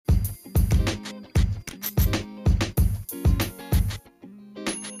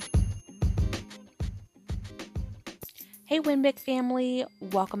Hey, Win Big family,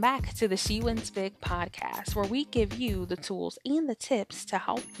 welcome back to the She Wins Big podcast, where we give you the tools and the tips to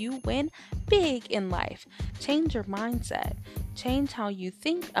help you win big in life. Change your mindset, change how you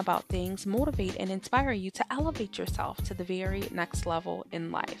think about things, motivate and inspire you to elevate yourself to the very next level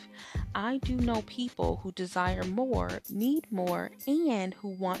in life. I do know people who desire more, need more, and who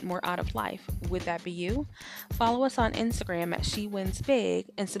want more out of life. Would that be you? Follow us on Instagram at She Wins Big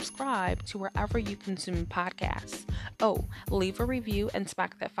and subscribe to wherever you consume podcasts. Oh, leave a review and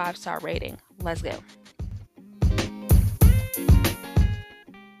smack that 5-star rating. Let's go.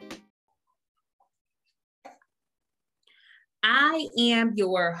 I am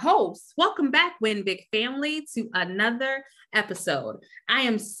your host. Welcome back, Win Big family, to another episode. I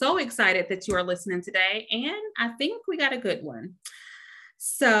am so excited that you are listening today, and I think we got a good one.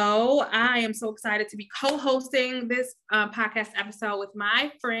 So I am so excited to be co-hosting this podcast episode with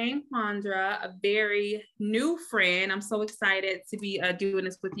my friend Quandra, a very new friend. I'm so excited to be doing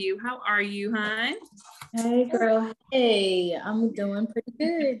this with you. How are you, hon? Hey, girl. Hey, I'm doing pretty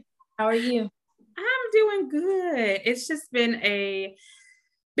good. How are you? I'm doing good. It's just been a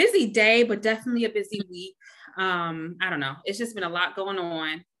busy day, but definitely a busy week. I don't know. It's just been a lot going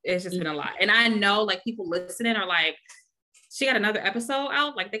on. It's just been a lot. And I know like people listening are like, she got another episode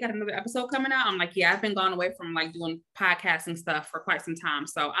out. Like they got another episode coming out. I'm like, yeah, I've been gone away from like doing podcasting stuff for quite some time.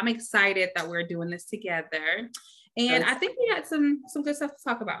 So I'm excited that we're doing this together. And I think we got some good stuff to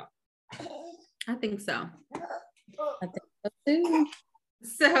talk about. I think so. I think so too.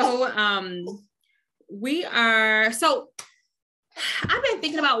 So I've been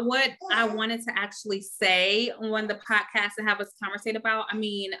thinking about what I wanted to actually say on the podcast and have us conversate about. I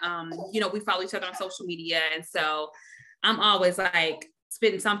mean, we follow each other on social media. And so I'm always like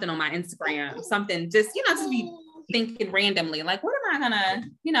spitting something on my Instagram, something just be thinking randomly, like, what am I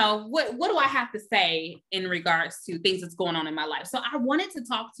gonna, what do I have to say in regards to things that's going on in my life? So I wanted to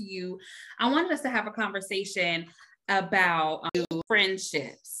talk to you. I wanted us to have a conversation about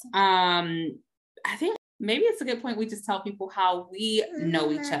friendships. I think maybe it's a good point we just tell people how we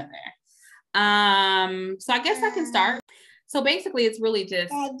know each other. So I guess I can start. So basically it's really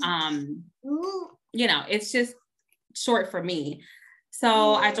just, it's just short for me.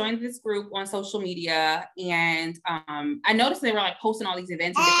 So I joined this group on social media and I noticed they were like posting all these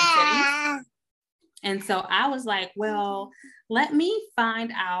events in different cities. And so I was like, well, let me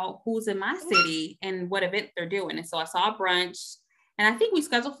find out who's in my city and what event they're doing. And so I saw a brunch. And I think we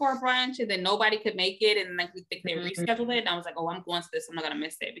scheduled for a brunch and then nobody could make it. And like we think they rescheduled it. And I was like, oh, I'm going to this. I'm not going to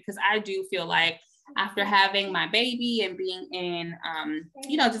miss it. Because I do feel like after having my baby and being in,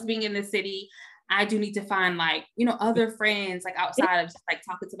 just being in the city, I do need to find like, other friends like outside of just like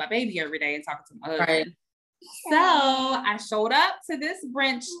talking to my baby every day and talking to my husband. Right. So I showed up to this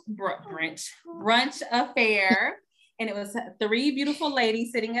brunch affair. And it was 3 beautiful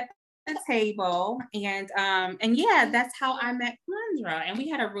ladies sitting at the table, and yeah, that's how I met Quandra, and we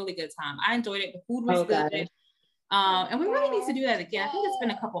had a really good time. I enjoyed it. The food was good, and we really need to do that again. I think it's been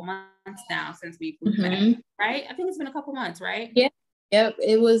a couple months now since we've met, right? I think it's been a couple months, right? Yeah. Yep.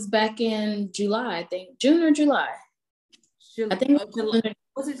 It was back in July, I think, June or July. I think July.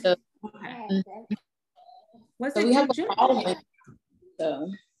 Was it? Okay. Was it? We have a fall one,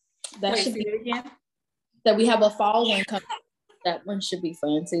 so that should be again. That we have a fall one coming. That one should be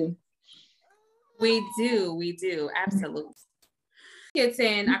fun too. We do. Absolutely. It's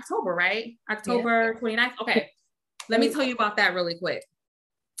in October, right? October 29th. Okay. Let me tell you about that really quick.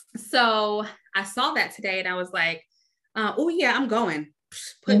 So I saw that today and I was like, oh yeah, I'm going.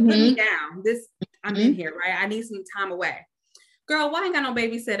 Put me down. I'm in here, right? I need some time away. Girl, why I ain't got no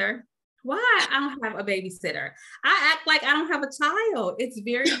babysitter? Why I don't have a babysitter? I act like I don't have a child. It's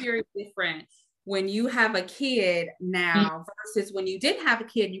very, very different when you have a kid now versus when you didn't have a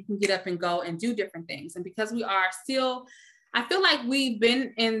kid. You can get up and go and do different things. And because we are still, I feel like we've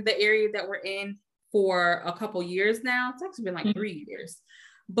been in the area that we're in for a couple years now. It's actually been like 3 years.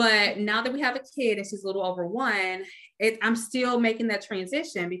 But now that we have a kid and she's a little over 1, I'm still making that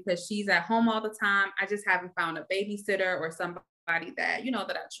transition because she's at home all the time. I just haven't found a babysitter or somebody that,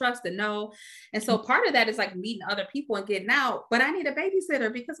 that I trust and know. And so part of that is like meeting other people and getting out, but I need a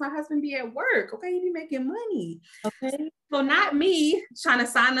babysitter because my husband be at work. Okay. He be making money. Okay. So not me trying to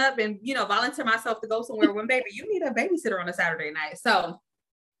sign up and, volunteer myself to go somewhere when baby, you need a babysitter on a Saturday night. So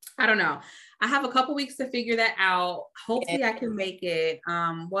I don't know. I have a couple weeks to figure that out. Hopefully I can make it.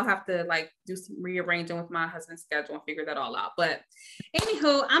 We'll have to like do some rearranging with my husband's schedule and figure that all out. But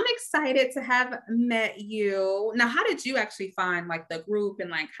anywho, I'm excited to have met you. Now, how did you actually find like the group and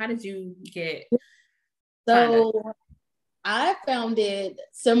like, how did you get? So I found it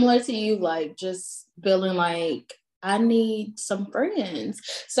similar to you, like just feeling like I need some friends.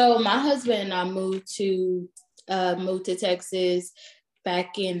 So my husband and I moved to Texas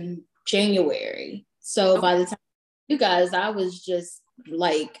back in January. So by the time you guys, I was just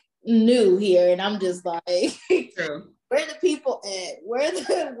like new here, and I'm just like, True. Where the people at?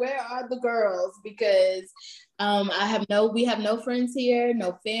 Where are the girls? Because we have no friends here,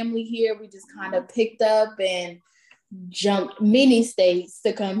 no family here. We just kind of picked up and jumped many states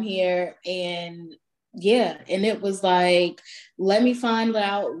to come here, and and it was like, let me find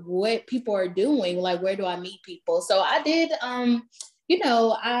out what people are doing. Like, where do I meet people? So I did. I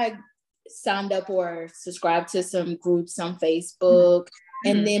signed up or subscribed to some groups on Facebook. Mm-hmm.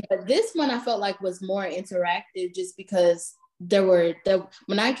 And then, but this one I felt like was more interactive just because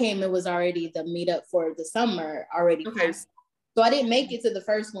when I came, it was already the meetup for the summer already posted. So I didn't make it to the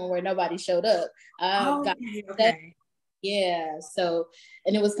first one where nobody showed up. So,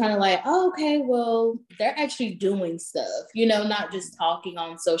 and it was kind of like, okay, well, they're actually doing stuff, not just talking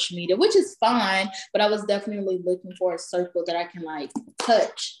on social media, which is fine. But I was definitely looking for a circle that I can like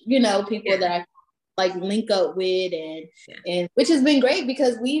touch, people that I can like link up with, and which has been great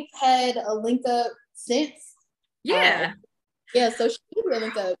because we've had a link up since. Social media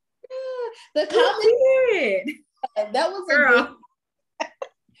link up. The comment. That was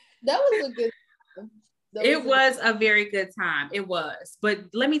a good. It was a very good time. It was. But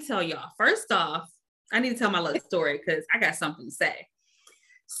let me tell y'all, first off, I need to tell my little story because I got something to say.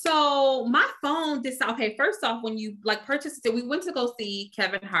 So my phone first off, when you like purchased it, we went to go see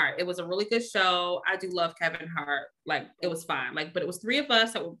Kevin Hart. It was a really good show. I do love Kevin Hart. Like, it was fine. Like, but it was 3 of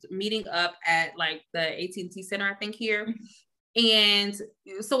us that were meeting up at like the AT&T Center, I think, here. And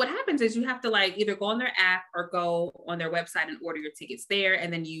so what happens is you have to like either go on their app or go on their website and order your tickets there.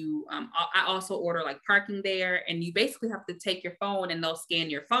 And then I also order like parking there, and you basically have to take your phone and they'll scan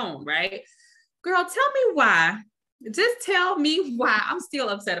your phone, right? Girl, tell me why. Just tell me why. I'm still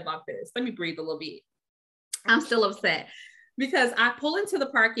upset about this. Let me breathe a little bit. I'm still upset because I pull into the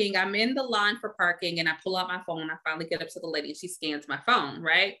parking. I'm in the line for parking and I pull out my phone. I finally get up to the lady and she scans my phone,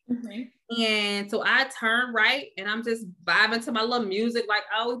 right? Mm-hmm. And so I turn right and I'm just vibing to my little music like,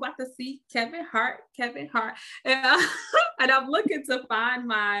 oh, we about to see Kevin Hart. And I'm looking to find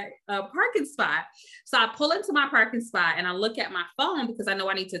my parking spot. So I pull into my parking spot and I look at my phone because I know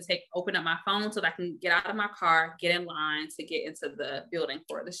I need to open up my phone so that I can get out of my car, get in line to get into the building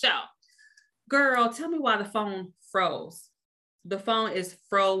for the show. Girl, tell me why the phone froze. The phone is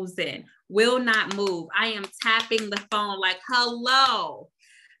frozen, will not move. I am tapping the phone like, hello.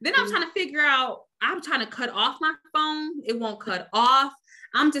 Then I'm trying to figure out, I'm trying to cut off my phone. It won't cut off.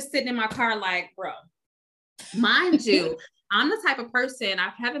 I'm just sitting in my car like, bro, mind you, I'm the type of person,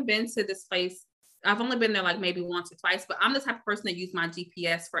 I haven't been to this place. I've only been there like maybe once or twice, but I'm the type of person that use my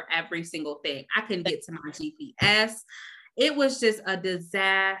GPS for every single thing. I can get to my GPS. It was just a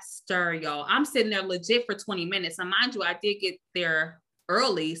disaster, y'all. I'm sitting there legit for 20 minutes. And mind you, I did get there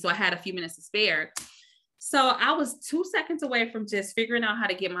early, so I had a few minutes to spare. So I was 2 seconds away from just figuring out how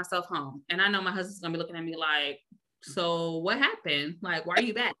to get myself home. And I know my husband's gonna be looking at me like, so what happened? Like, why are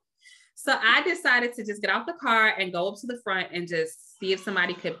you back? So I decided to just get out the car and go up to the front and just see if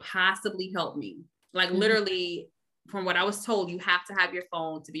somebody could possibly help me. Like, literally, from what I was told, you have to have your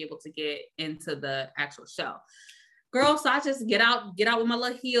phone to be able to get into the actual show. Girl, so I just get out with my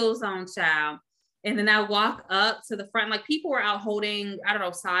little heels on, child. And then I walk up to the front, like people were out holding, I don't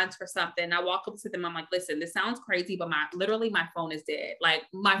know, signs for something. I walk up to them. I'm like, listen, this sounds crazy, but my phone is dead. Like,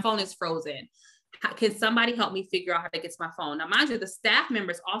 my phone is frozen. Can somebody help me figure out how to get to my phone? Now, mind you, the staff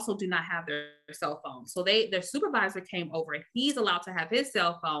members also do not have their cell phone. So their supervisor came over and he's allowed to have his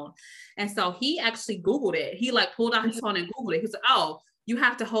cell phone. And so he actually Googled it. He like pulled out his phone and Googled it. He's like, oh, you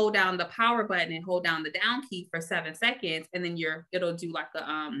have to hold down the power button and hold down the down key for 7 seconds. And then it'll do like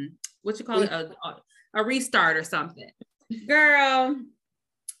a restart or something. Girl,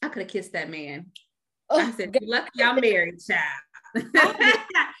 I could have kissed that man. I said, lucky I'm married, child.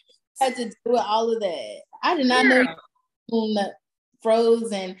 I had to do all of that. I did not know you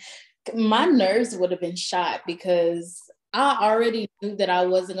froze, and my nerves would have been shot because I already knew that I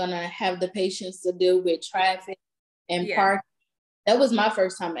wasn't going to have the patience to deal with traffic and parking. That was my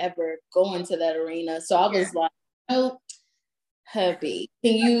first time ever going to that arena. So I was like, oh, hubby,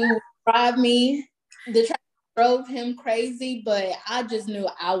 can you drive me? The traffic drove him crazy, but I just knew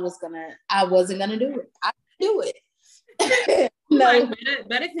I wasn't gonna do it. I could do it. No, like,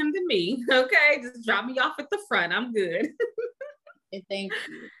 better him than me. Okay, just drop me off at the front. I'm good. And thank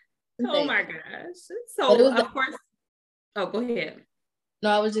you. Oh my gosh. So of course, go ahead. No,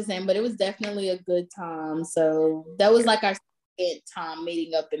 I was just saying, but it was definitely a good time. So that was like our second time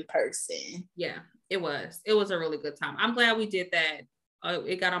meeting up in person. Yeah, It was a really good time. I'm glad we did that.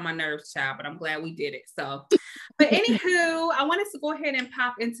 It got on my nerves, child, but I'm glad we did it. So, but anywho, I wanted to go ahead and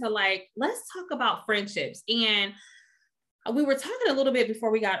pop into like, let's talk about friendships. And we were talking a little bit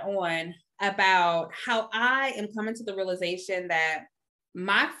before we got on about how I am coming to the realization that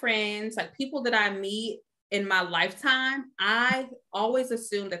my friends, like people that I meet in my lifetime, I always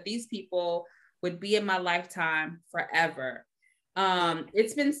assumed that these people would be in my lifetime forever.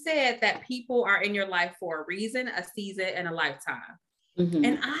 It's been said that people are in your life for a reason, a season, and a lifetime. Mm-hmm.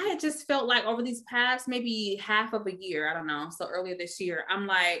 And I just felt like over these past maybe half of a year, I don't know, so earlier this year, I'm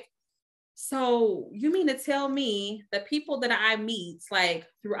like, so you mean to tell me the people that I meet, like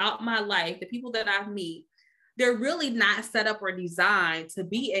throughout my life, the people that I meet, they're really not set up or designed to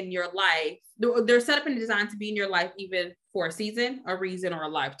be in your life. They're set up and designed to be in your life even for a season, a reason, or a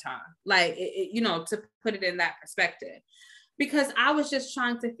lifetime. Like, to put it in that perspective. Because I was just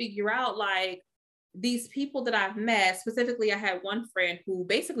trying to figure out, like, these people that I've met, specifically, I had one friend who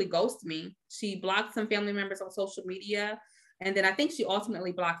basically ghosted me. She blocked some family members on social media. And then I think she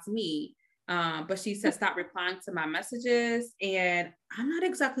ultimately blocked me. But she said, stop replying to my messages. And I'm not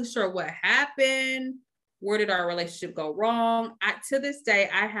exactly sure what happened. Where did our relationship go wrong? To this day,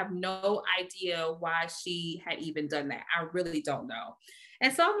 I have no idea why she had even done that. I really don't know.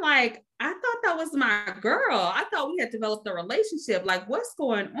 And so I'm like, I thought that was my girl. I thought we had developed a relationship. Like, what's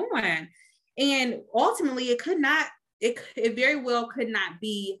going on? And ultimately, it very well could not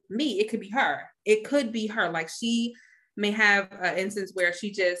be me. It could be her. It could be her. Like, she may have an instance where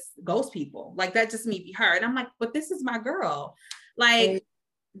she just ghosts people. Like, that just may be her. And I'm like, but this is my girl. Like,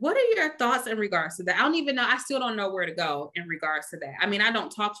 what are your thoughts in regards to that? I don't even know. I still don't know where to go in regards to that. I mean, I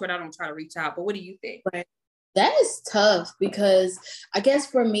don't talk to her. I don't try to reach out. But what do you think? Right. That is tough because I guess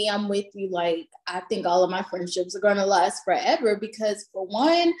for me, I'm with you. Like, I think all of my friendships are going to last forever because, for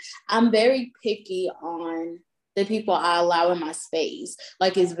one, I'm very picky on the people I allow in my space.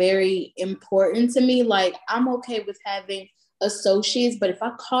 Like, it's very important to me. Like, I'm okay with having associates, but if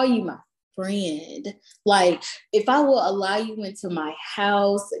I call you my friend, like, if I will allow you into my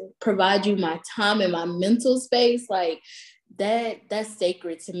house, provide you my time and my mental space, like, that's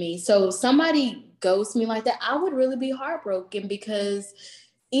sacred to me. So if somebody ghosts me like that, I would really be heartbroken because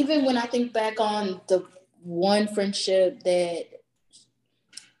even when I think back on the one friendship that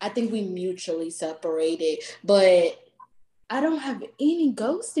I think we mutually separated, but I don't have any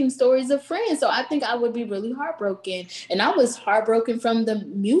ghosting stories of friends. So I think I would be really heartbroken. And I was heartbroken from the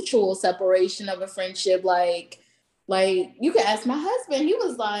mutual separation of a friendship. Like you could ask my husband. He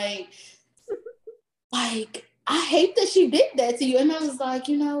was like, I hate that she did that to you. And I was like,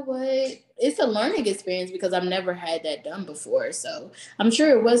 you know what? It's a learning experience because I've never had that done before. So I'm sure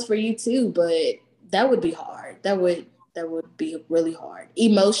it was for you too, but that would be hard. That would be really hard.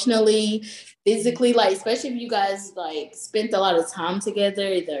 Emotionally, physically, like, especially if you guys like spent a lot of time together,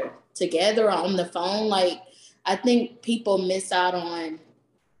 either together or on the phone. Like, I think people miss out on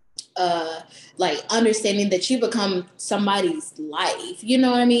like understanding that you become somebody's life, you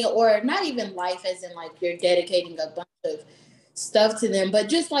know what I mean? Or not even life as in like you're dedicating a bunch of stuff to them, but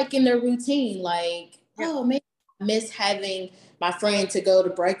just like in their routine, like, oh, maybe I miss having my friend to go to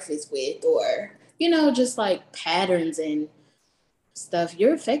breakfast with, or, just like patterns and stuff.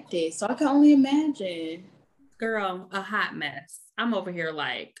 You're affected. So I can only imagine. Girl, a hot mess. I'm over here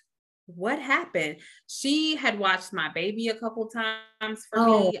like, what happened? She had watched my baby a couple times for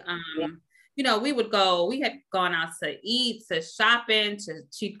me. We had gone out to eat, to shopping,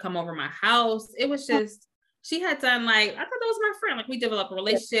 she'd come over my house. It was just, she had done like, I thought that was my friend. Like, we developed a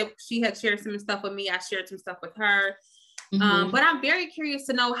relationship. She had shared some stuff with me. I shared some stuff with her. Mm-hmm. But I'm very curious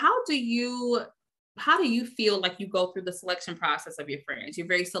to know, how do you feel like you go through the selection process of your friends? You're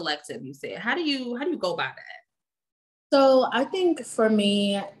very selective, you said. How do you go by that? So I think for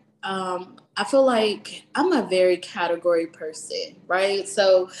me, I feel like I'm a very category person, right?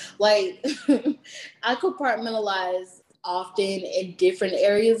 So like I compartmentalize often in different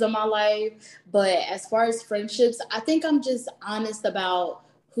areas of my life. But as far as friendships, I think I'm just honest about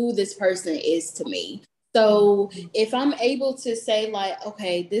who this person is to me. So if I'm able to say like,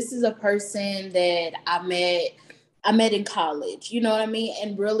 okay, this is a person that I met in college, you know what I mean?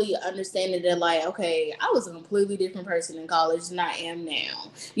 And really understanding that like, okay, I was a completely different person in college than I am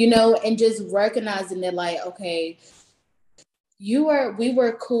now, and just recognizing that like, okay, we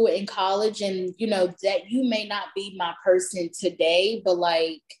were cool in college, and that you may not be my person today, but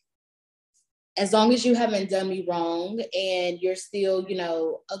like as long as you haven't done me wrong and you're still, you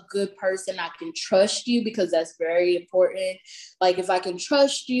know, a good person, I can trust you, because that's very important. Like, if I can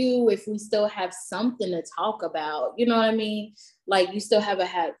trust you, if we still have something to talk about, you know what I mean? Like, you still have to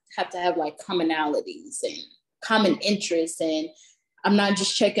have like commonalities and common interests. And I'm not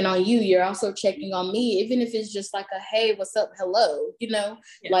just checking on you, you're also checking on me, even if it's just like a, hey, what's up, hello, you know,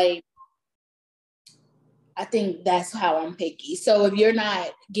 like, I think that's how I'm picky. So if you're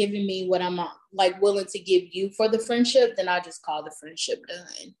not giving me what I'm like willing to give you for the friendship, then I just call the friendship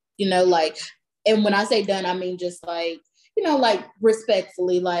done. You know, like, and when I say done, I mean just like, you know, like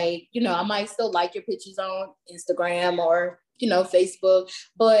respectfully, like, you know, I might still like your pictures on Instagram or, you know, Facebook,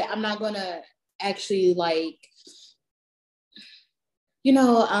 but I'm not gonna actually like, you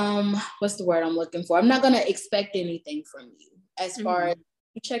know, what's the word I'm looking for? I'm not gonna expect anything from you as far as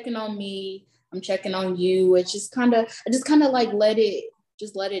you checking on me. I'm checking on you. It's just kind of, I just kind of like let it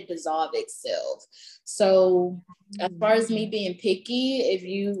dissolve itself. So as far as me being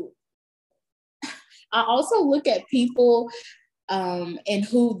picky, I also look at people and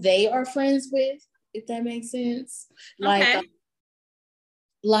who they are friends with, if that makes sense.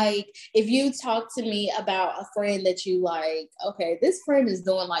 Like if you talk to me about a friend that you like, okay, this friend is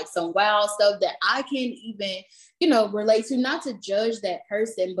doing like some wild stuff that I can't even, you know, relate to, not to judge that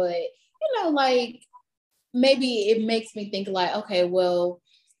person, but you know, like maybe it makes me think like, okay, well,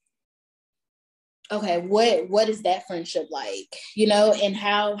 okay, what is that friendship like? You know, and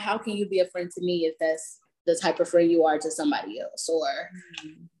how can you be a friend to me if that's the type of friend you are to somebody else? Or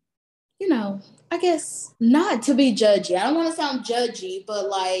you know, I guess not to be judgy. I don't want to sound judgy, but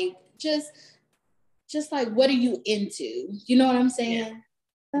like just like, what are you into? You know what I'm saying? Yeah.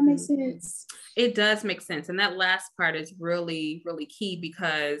 That makes sense. It does make sense. And that last part is really, really key,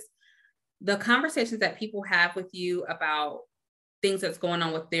 because the conversations that people have with you about things that's going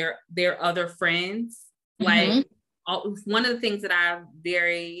on with their other friends, like one of the things that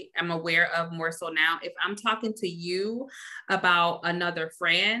am aware of more so now, if I'm talking to you about another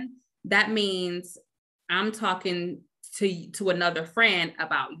friend, that means I'm talking to another friend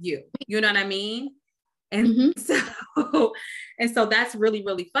about you. You know what I mean? And so that's really,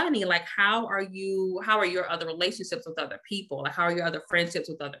 really funny. Like, how are your other relationships with other people? Like, how are your other friendships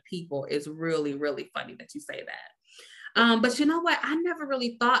with other people? Is really, really funny that you say that. But you know what? I never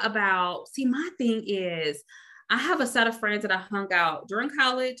really thought about, see, my thing is I have a set of friends that I hung out during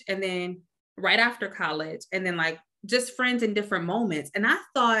college and then right after college, and then like just friends in different moments. And I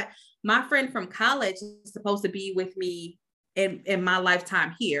thought my friend from college is supposed to be with me in my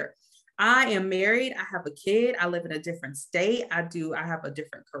lifetime here. I am married. I have a kid. I live in a different state. I have a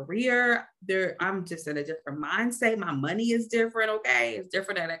different career. I'm just in a different mindset. My money is different. Okay. It's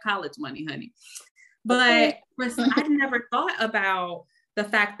different than that college money, honey. But I never thought about the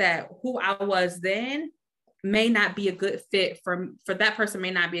fact that who I was then may not be a good fit for that person, may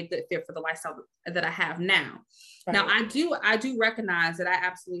not be a good fit for the lifestyle that I have now. Right. Now I do recognize that I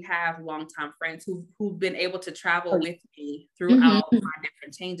absolutely have longtime friends who've been able to travel with me throughout my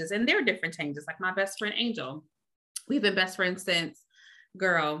different changes, and they're different changes. Like my best friend Angel, we've been best friends since,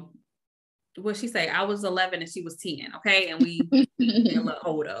 girl, what she say? I was 11 and she was 10. Okay, and we a little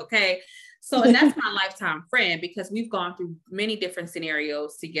older. Okay. So, and that's my lifetime friend, because we've gone through many different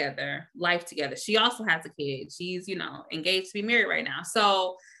scenarios together, life together. She also has a kid. She's, you know, engaged to be married right now.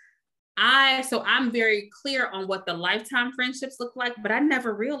 So I'm very clear on what the lifetime friendships look like, but I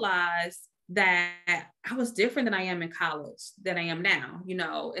never realized that I was different than I am in college than I am now, you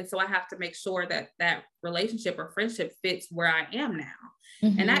know? And so I have to make sure that that relationship or friendship fits where I am now.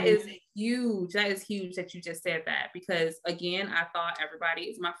 And that is huge. That is huge that you just said that, because again, I thought everybody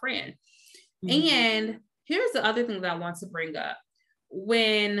is my friend. And here's the other thing that I want to bring up.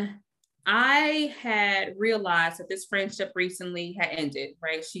 When I had realized that this friendship recently had ended,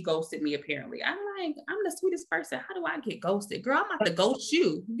 right? She ghosted me, apparently. I'm like, I'm the sweetest person. How do I get ghosted? Girl, I'm about to ghost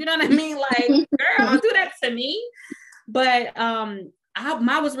you. You know what I mean? Like, girl, don't do that to me. But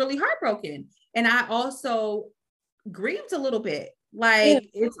I was really heartbroken. And I also grieved a little bit. Like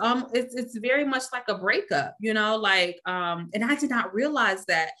it's very much like a breakup, you know, like, and I did not realize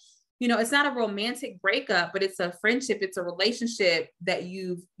that, you know, it's not a romantic breakup, but it's a friendship. It's a relationship that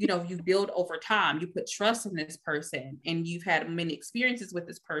you've built over time. You put trust in this person and you've had many experiences with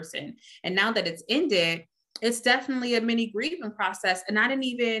this person. And now that it's ended, it's definitely a mini grieving process. And I didn't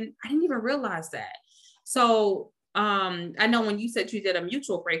even realize that. So I know when you said you did a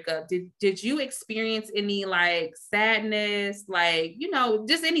mutual breakup, did you experience any like sadness, like, you know,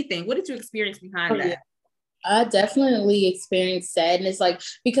 just anything? What did you experience behind that? I definitely experienced sadness, like,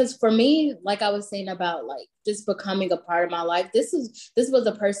 because for me, like I was saying about like just becoming a part of my life, this was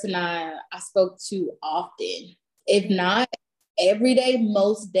a person I spoke to often, if not every day,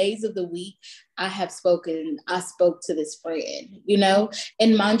 most days of the week. I spoke to this friend, you know,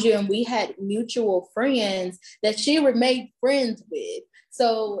 and mind you, and we had mutual friends that she remained friends with.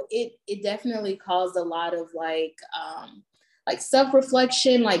 So it definitely caused a lot of like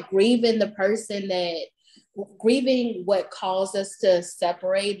self-reflection, like grieving what caused us to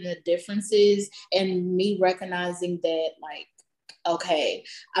separate and the differences, and me recognizing that, like, okay,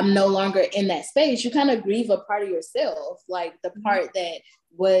 I'm no longer in that space. You kind of grieve a part of yourself, like the part that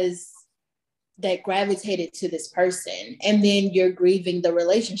gravitated to this person, and then you're grieving the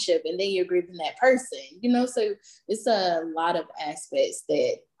relationship, and then you're grieving that person, you know. So it's a lot of aspects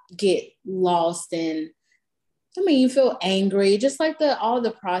that get lost in. I mean, you feel angry, just like all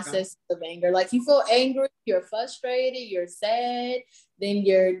the process of anger. Like you feel angry, you're frustrated, you're sad, then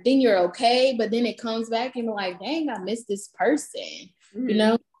you're okay, but then it comes back and you're like, dang, I miss this person, you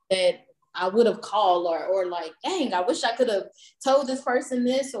know, that I would have called, or like, dang, I wish I could have told this person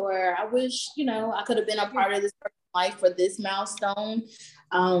this, or I wish, you know, I could have been a part of this person's life for this milestone.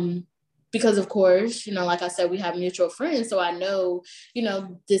 Because of course, you know, like I said, we have mutual friends. So I know, you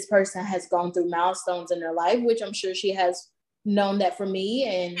know, this person has gone through milestones in their life, which I'm sure she has known that for me.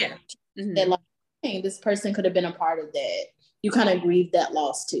 And that, like, hey, this person could have been a part of that. You kind of grieve that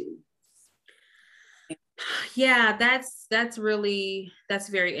loss too. Yeah, that's very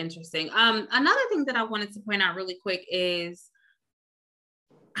interesting. Another thing that I wanted to point out really quick is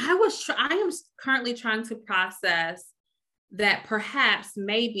I am currently trying to process that perhaps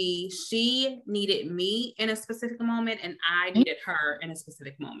maybe she needed me in a specific moment and I needed her in a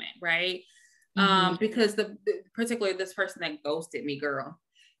specific moment, right? Because particularly this person that ghosted me, girl,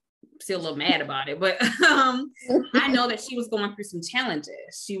 still a little mad about it, but I know that she was going through some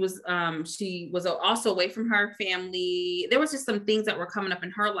challenges. She was also away from her family. There was just some things that were coming up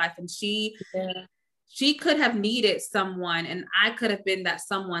in her life, and she could have needed someone, and I could have been that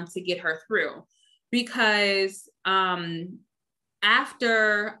someone to get her through. Because after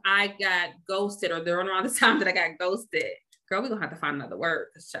I got ghosted, or around the time that I got ghosted, girl, we're gonna have to find another word,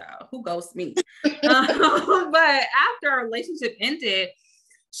 child. Who ghosts me? But after our relationship ended,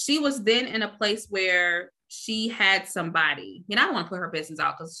 she was then in a place where she had somebody, and I don't want to put her business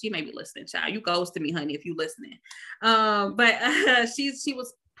out because she may be listening, child. You ghosted me, honey, if you listening. But she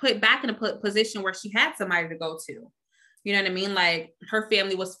was put back in a position where she had somebody to go to. You know what I mean? Like her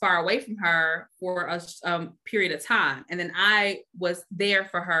family was far away from her for a period of time. And then I was there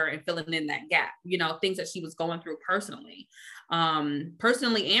for her and filling in that gap, you know, things that she was going through personally and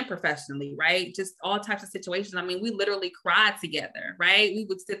professionally, right? Just all types of situations. I mean, we literally cried together, right? We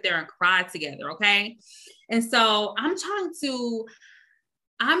would sit there and cry together. Okay. And so I'm trying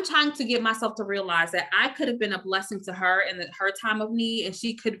to get myself to realize that I could have been a blessing to her in her time of need, and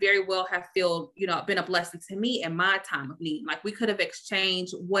she could very well have been a blessing to me in my time of need. Like we could have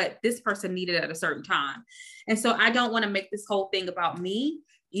exchanged what this person needed at a certain time. And so I don't want to make this whole thing about me,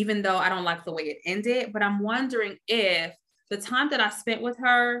 even though I don't like the way it ended, but I'm wondering if the time that I spent with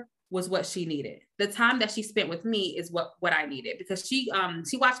her was what she needed. The time that she spent with me is what I needed, because she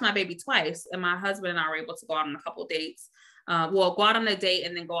watched my baby twice, and my husband and I were able to go out on a couple of dates. Go out on a date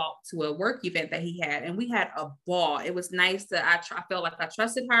and then go out to a work event that he had. And we had a ball. It was nice that I felt like I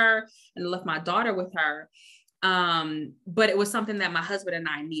trusted her and left my daughter with her. But it was something that my husband and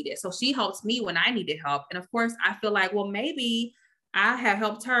I needed. So she helped me when I needed help. And of course, I feel like, well, maybe I have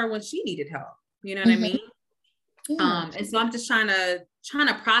helped her when she needed help. You know what I mean? Yeah. And so I'm just trying to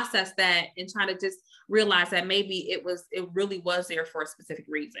process that and trying to just realize that maybe it really was there for a specific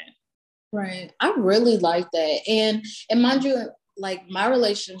reason. Right. I really like that. And mind you, like my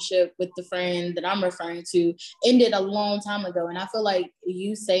relationship with the friend that I'm referring to ended a long time ago. And I feel like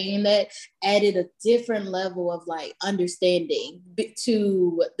you saying that added a different level of like understanding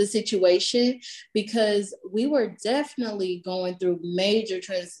to the situation, because we were definitely going through major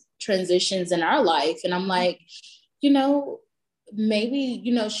transitions in our life. And I'm like, you know, maybe,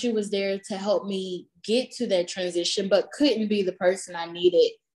 you know, she was there to help me get to that transition, but couldn't be the person I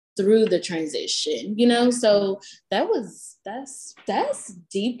needed through the transition, you know. So that's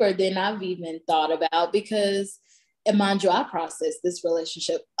deeper than I've even thought about, because, and mind you, I processed this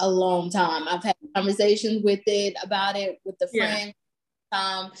relationship a long time. I've had conversations with the friend,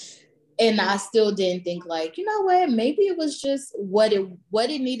 and I still didn't think like, you know what, maybe it was just what it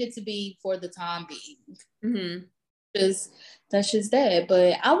needed to be for the time being. That's just that.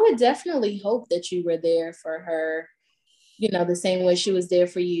 But I would definitely hope that you were there for her, you know, the same way she was there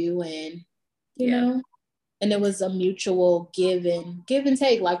for you. And, you know. And it was a mutual give and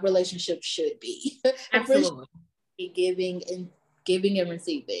take, like relationships should be. Absolutely. Be giving and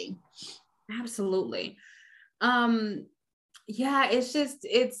receiving. Absolutely. Yeah, it's just,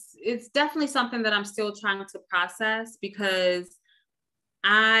 it's definitely something that I'm still trying to process, because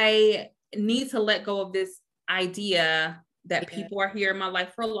I need to let go of this idea that people are here in my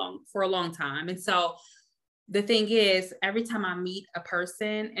life for a long time. And so the thing is, every time I meet a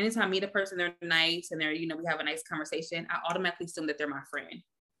person, anytime I meet a person, they're nice and they're, we have a nice conversation, I automatically assume that they're my friend.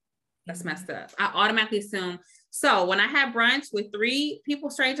 That's messed up. I automatically assume. So when I had brunch with 3 people,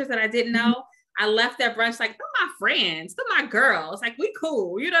 strangers that I didn't know, I left that brunch like, they're my friends, they're my girls. Like, we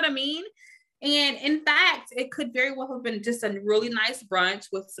cool. You know what I mean? And in fact, it could very well have been just a really nice brunch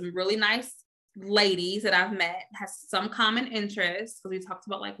with some really nice ladies that I've met, has some common interests, because we talked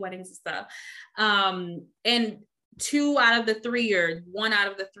about like weddings and stuff. And 2 out of the 3, or 1 out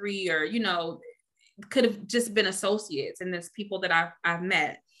of the 3, or, could have just been associates, and there's people that I've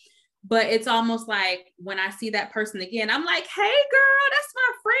met. But it's almost like when I see that person again, I'm like, hey girl, that's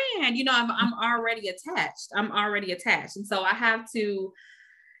my friend. I'm already attached. And so I have to,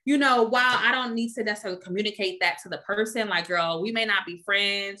 while I don't need to necessarily communicate that to the person, like, girl, we may not be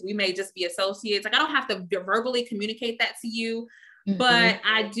friends, we may just be associates. Like, I don't have to verbally communicate that to you, but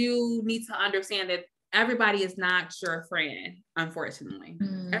I do need to understand that everybody is not your friend, unfortunately.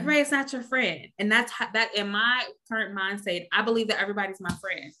 Everybody is not your friend. And that's that in my current mindset, I believe that everybody's my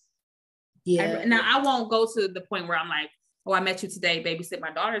friend. Yeah. Now, I won't go to the point where I'm like, oh, I met you today, babysit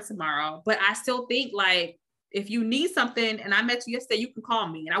my daughter tomorrow. But I still think, like, if you need something and I met you yesterday, you can call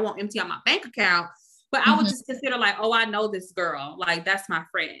me and I won't empty out my bank account. But I would just consider like, oh, I know this girl, like, that's my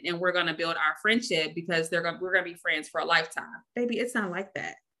friend, and we're going to build our friendship because we're going to be friends for a lifetime. Baby, it's not like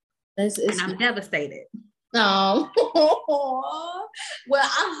that. And I'm devastated. Oh, well,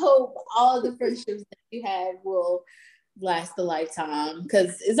 I hope all the friendships that you had will last a lifetime,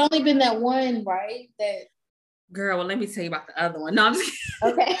 because it's only been that one, right? That girl, well, let me tell you about the other one. No, I'm just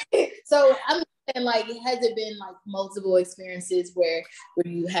okay. So I'm saying, like, has it been like multiple experiences where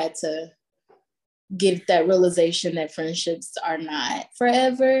you had to get that realization that friendships are not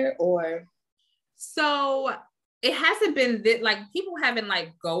forever? Or so it hasn't been that, like, people haven't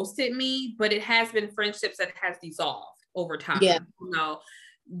like ghosted me, but it has been friendships that has dissolved over time. Yeah.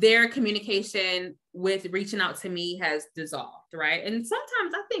 Their communication with reaching out to me has dissolved, right? And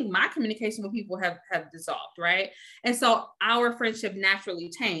sometimes I think my communication with people have dissolved, right? And so our friendship naturally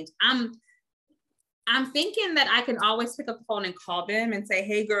changed. I'm thinking that I can always pick up the phone and call them and say,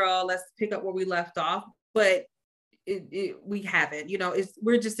 hey girl, let's pick up where we left off. But we haven't,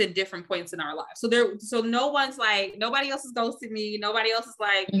 we're just in different points in our lives. So no one's like, nobody else has ghosted me. Nobody else is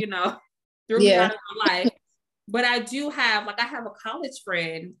like, threw me out of my life. But I do have, like, I have a college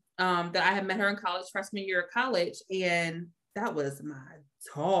friend that I had met her in college, freshman year of college. And that was my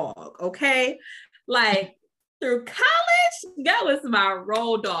dog. Okay. Like, through college, that was my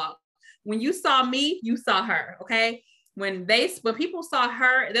road dog. When you saw me, you saw her. Okay. When people saw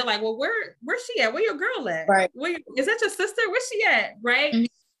her, they're like, well, where's she at? Where your girl at? Right. Is that your sister? Where's she at? Right. Mm-hmm.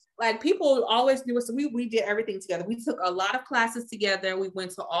 Like, people always knew us. So we did everything together. We took a lot of classes together. We went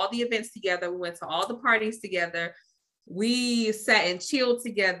to all the events together. We went to all the parties together. We sat and chilled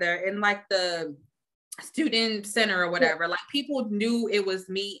together in like the student center or whatever. Like, people knew it was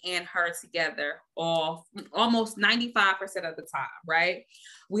me and her together almost 95% of the time, right?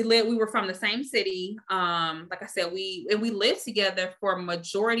 We were from the same city. Like I said, we lived together for a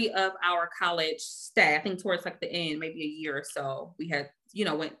majority of our college stay. I think towards like the end, maybe a year or so, we had,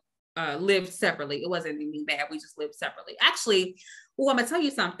 lived separately. It wasn't anything bad. We just lived separately. Actually, well, I'm gonna tell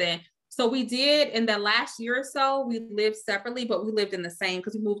you something. So we did, in the last year or so, we lived separately, but we lived in the same,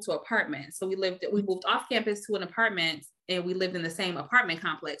 because we moved to apartments. So we moved off campus to an apartment, and we lived in the same apartment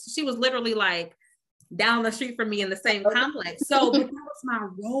complex. She was literally like down the street from me in the same complex. So but that was my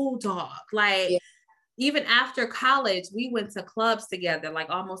road dog. Like, even after college, we went to clubs together, like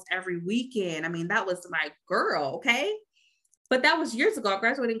almost every weekend. I mean, that was my girl. Okay. But that was years ago. I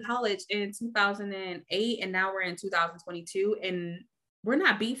graduated college in 2008, and now we're in 2022, and we're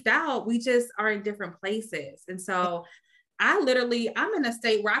not beefed out. We just are in different places. And so I'm in a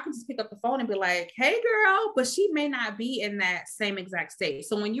state where I can just pick up the phone and be like, hey girl, but she may not be in that same exact state.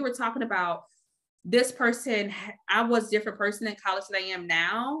 So when you were talking about this person, I was a different person in college than I am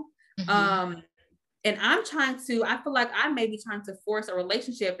now. Mm-hmm. And I feel like I may be trying to force a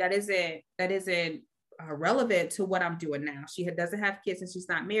relationship that isn't relevant to what I'm doing now. She doesn't have kids and she's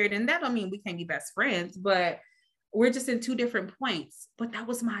not married. And that don't mean we can't be best friends, but we're just in 2 different points. But that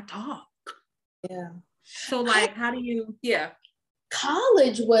was my dog. Yeah. So like, how do you,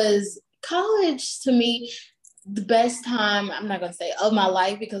 College to me, the best time, I'm not going to say of my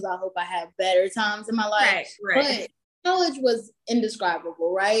life, because I hope I have better times in my life, right. but college was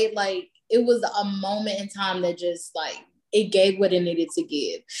indescribable, right? Like, it was a moment in time that just like, it gave what it needed to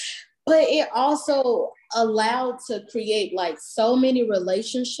give. But it also allowed to create like so many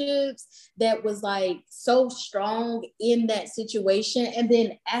relationships that was like so strong in that situation. And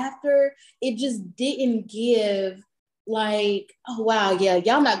then after, it just didn't give like, oh wow, yeah,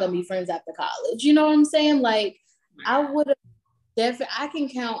 y'all not gonna be friends after college. You know what I'm saying? Like, I would have definitely, I can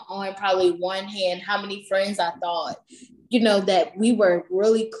count on probably one hand how many friends I thought, that we were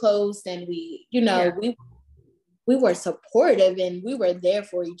really close, and we were supportive, and we were there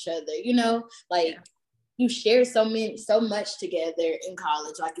for each other, like, you share so much together in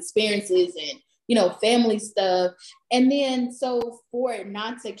college, like experiences and, family stuff. And then, so for it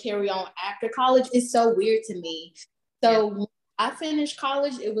not to carry on after college is so weird to me. So when I finished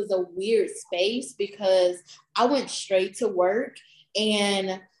college, it was a weird space because I went straight to work,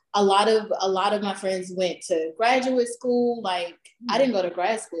 and a lot of my friends went to graduate school. Like, I didn't go to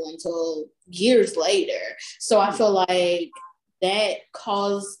grad school until years later. So I feel like that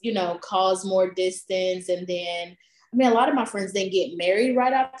caused more distance. And then, I mean, a lot of my friends didn't get married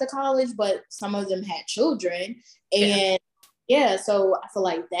right after college, but some of them had children. And so I feel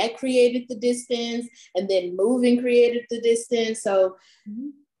like that created the distance, and then moving created the distance. So I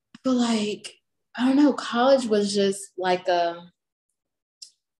feel like, I don't know, college was just like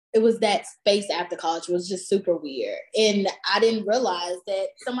it was that space after college was just super weird. And I didn't realize that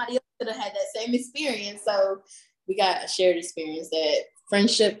somebody else could have had that same experience. So we got a shared experience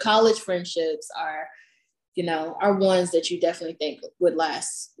that college friendships are ones that you definitely think would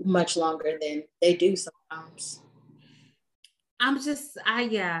last much longer than they do sometimes. I'm just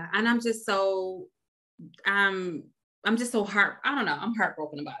so I don't know, I'm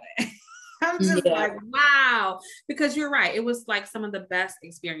heartbroken about it. I'm just like, wow, because you're right. It was like some of the best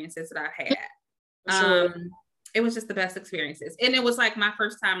experiences that I've had. Sure. It was just the best experiences. And it was like my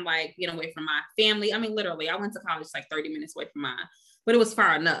first time, like, away from my family. I mean, literally, I went to college like 30 minutes away from mine, but it was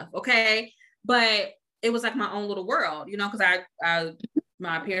far enough. Okay. But it was like my own little world, because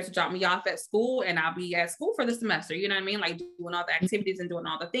my parents would drop me off at school, and I'll be at school for the semester. You know what I mean? Like, doing all the activities and doing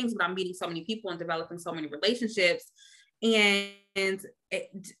all the things, but I'm meeting so many people and developing so many relationships. And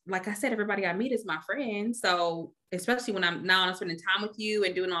like I said, everybody I meet is my friend. So especially when I'm spending time with you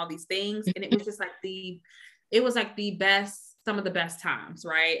and doing all these things. And it was just like some of the best times.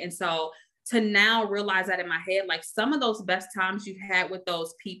 Right. And so to now realize that in my head, like, some of those best times you've had with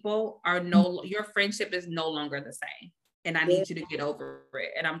those people your friendship is no longer the same. And I need you to get over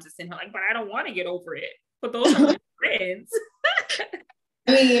it. And I'm just sitting here like, but I don't want to get over it. But those are my friends.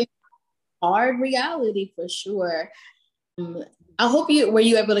 I mean, hard reality for sure. I hope were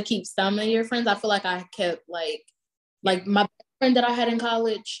you able to keep some of your friends? I feel like I kept like my friend that I had in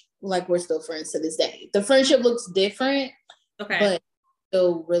college, like, we're still friends to this day. The friendship looks different, but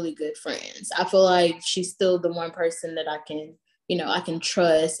still really good friends. I feel like she's still the one person that I can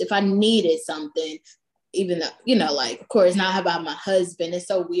trust if I needed something. Even though, like, of course, not about my husband. It's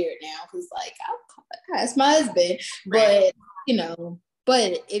so weird now because, like, I'll ask my husband, right.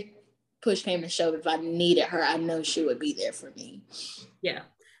 But if push came to shove, if I needed her, I know she would be there for me. Yeah.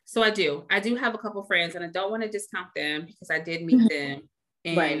 So I do have a couple friends, and I don't want to discount them because I did meet them,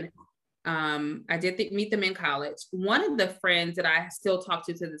 and I did meet them in college. One of the friends that I still talk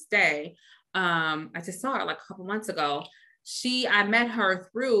to this day, I just saw her like a couple months ago. I met her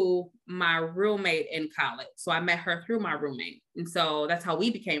through my roommate in college. So I met her through my roommate. And so that's how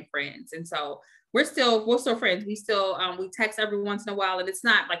we became friends. And so we're still friends. We still, we text every once in a while, and it's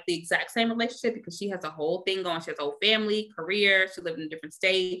not like the exact same relationship because she has a whole thing going. She has a whole family, career. She lived in a different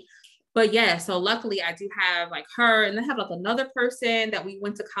state. But yeah, so luckily I do have like her, and I have like another person that we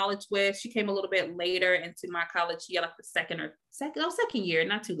went to college with. She came a little bit later into my college. She had like the second year,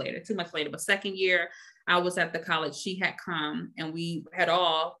 not too much later, but second year I was at the college. She had come, and we had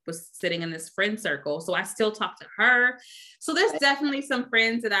all was sitting in this friend circle. So I still talk to her. So there's definitely some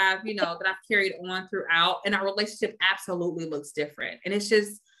friends that I've carried on throughout, and our relationship absolutely looks different. And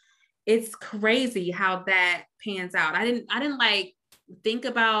it's crazy how that pans out. I didn't like think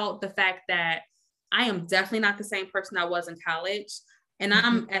about the fact that I am definitely not the same person I was in college. And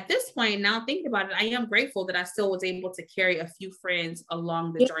I'm at this point now thinking about it, I am grateful that I still was able to carry a few friends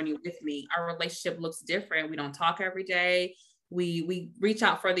along the journey with me. Our relationship looks different. We don't talk every day. We reach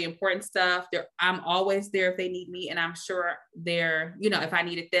out for the important stuff. I'm always there if they need me. And I'm sure they're, if I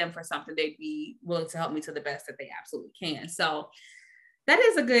needed them for something, they'd be willing to help me to the best that they absolutely can. So that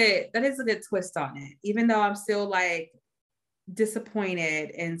is a good twist on it. Even though I'm still like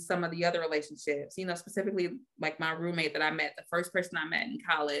disappointed in some of the other relationships, you know, specifically like my roommate that I met, the first person I met in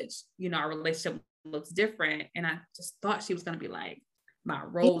college, you know, our relationship looks different. And I just thought she was going to be like my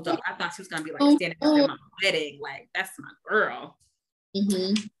road dog. I thought she was going to be like standing up at my wedding. Like, that's my girl.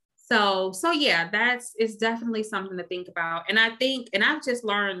 Mm-hmm. So yeah, it's definitely something to think about. And I think, and I've just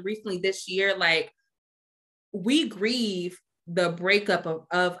learned recently this year, like, we grieve the breakup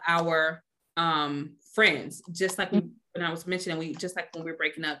of our friends, just like when I was mentioning, we just like when we're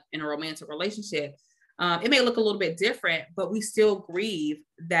breaking up in a romantic relationship. It may look a little bit different, but we still grieve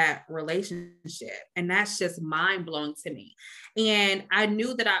that relationship. And that's just mind blowing to me. And I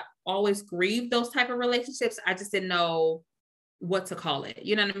knew that I always grieved those type of relationships. I just didn't know what to call it.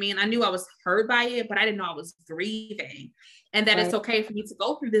 You know what I mean? I knew I was hurt by it, but I didn't know I was grieving, and that it's okay for me to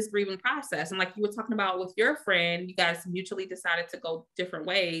go through this grieving process. And like you were talking about with your friend, you guys mutually decided to go different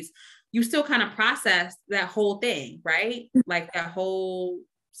ways. You still kind of process that whole thing, right? Like that whole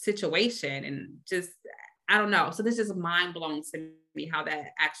situation, and just, I don't know. So this is mind blowing to me how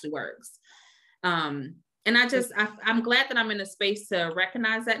that actually works. And I'm glad that I'm in a space to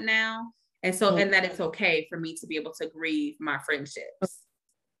recognize that now. And so, and that it's okay for me to be able to grieve my friendships.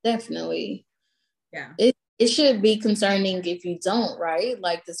 Definitely. Yeah. It should be concerning if you don't, right?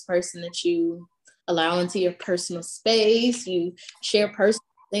 Like this person that you allow into your personal space, you share personal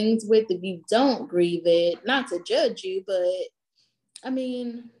things with, if you don't grieve it, not to judge you, but I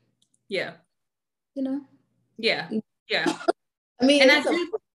mean, yeah, you know, yeah. I mean, and it's I a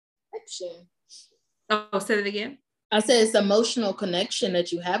do. connection. Oh, say it again. I said it's emotional connection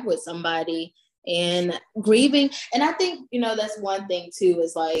that you have with somebody, and grieving. And I think, you know, that's one thing too,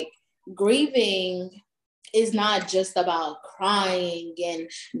 is like grieving is not just about crying and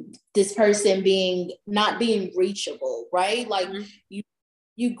this person not being reachable, right? Like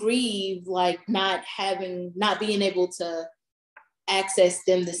you grieve like not being able to access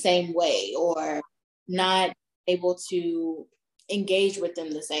them the same way, or not able to engage with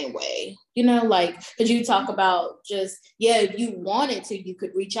them the same way, you know, like, because you talk about just, if you wanted to, you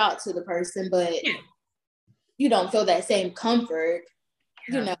could reach out to the person, but you don't feel that same comfort,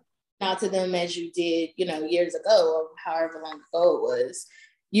 you know, out to them as you did, you know, years ago, or however long ago it was.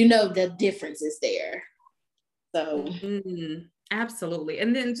 You know, the difference is there. So absolutely.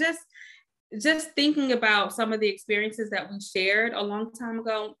 And then just thinking about some of the experiences that we shared a long time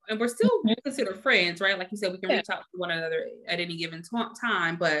ago, and we're still considered friends, right? Like you said, we can reach out to one another at any given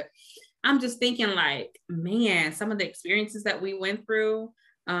time, but I'm just thinking like, man, some of the experiences that we went through,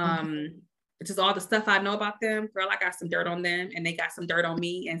 just all the stuff I know about them, girl, I got some dirt on them and they got some dirt on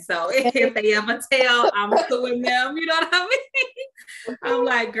me. And so if they ever tell, I'm suing them, you know what I mean? I'm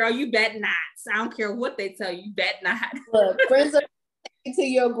like, girl, you bet not. I don't care what they tell you, bet not. Look, friends are to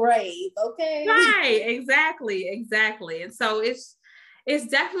your grave, okay? Right, exactly. And so it's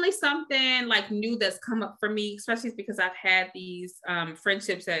definitely something like new that's come up for me, especially because I've had these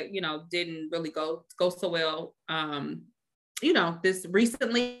friendships that, you know, didn't really go so well. You know, this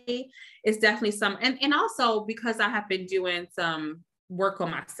recently is definitely and also because I have been doing some work on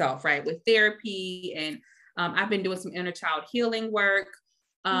myself, right, with therapy, and I've been doing some inner child healing work.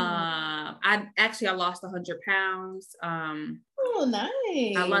 I lost 100 pounds. Oh,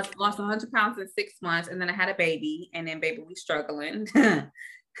 nice. I lost 100 pounds in 6 months, and then I had a baby, and then baby, we struggling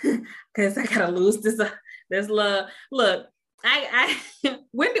because I gotta lose this little look.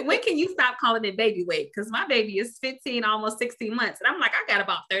 When can you stop calling it baby weight? Because my baby is 15, almost 16 months, and I'm like, I got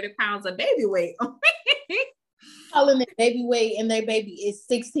about 30 pounds of baby weight. Calling it baby weight, and their baby is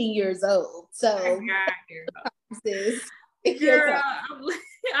 16 years old. So, girl,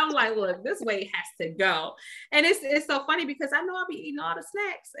 I'm like, look, this weight has to go. And it's so funny because I know I'll be eating all the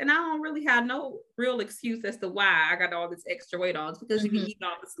snacks, and I don't really have no real excuse as to why I got all this extra weight on. It's because you be eating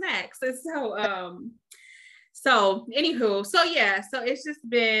all the snacks. And so anywho, so it's just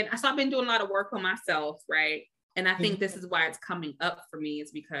been, so I've been doing a lot of work on myself, right? And I think this is why it's coming up for me,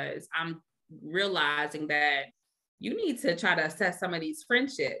 is because I'm realizing that you need to try to assess some of these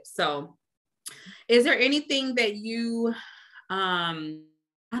friendships. So is there anything that you, I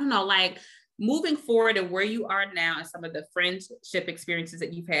don't know, like moving forward and where you are now and some of the friendship experiences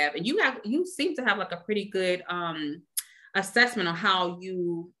that you've had, and you seem to have like a pretty good assessment on how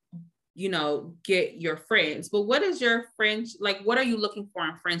you get your friends, but what is your friends like? What are you looking for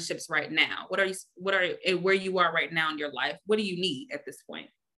in friendships right now? Where you are right now in your life? What do you need at this point?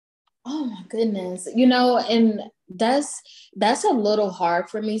 Oh my goodness. You know, and that's a little hard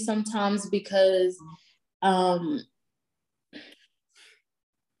for me sometimes, because I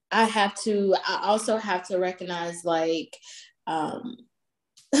also have to recognize like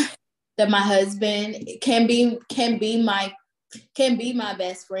that my husband can be my can be my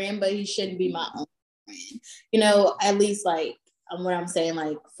best friend, but he shouldn't be my own friend. You know, at least like what I'm saying,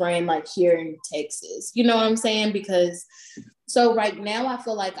 like friend, like here in Texas. You know what I'm saying? Because so right now I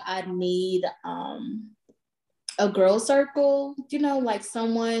feel like I need a girl circle, you know, like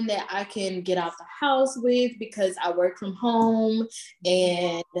someone that I can get out the house with because I work from home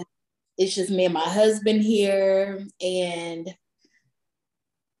and it's just me and my husband here and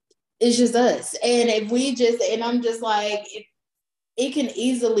it's just us. And if we just, and I'm just like, it can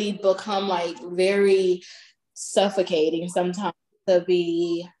easily become like very suffocating sometimes for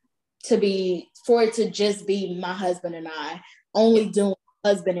it to just be my husband and I only doing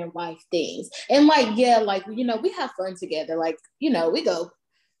husband and wife things. And like, yeah, like, you know, we have fun together. Like, you know, we go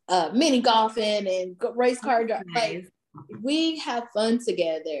mini golfing and race car. Like, we have fun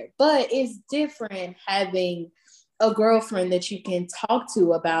together, but it's different having a girlfriend that you can talk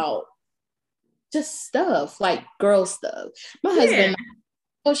to about just stuff, like girl stuff. My husband and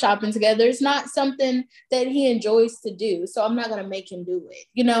I go shopping together. It's not something that he enjoys to do, so I'm not going to make him do it.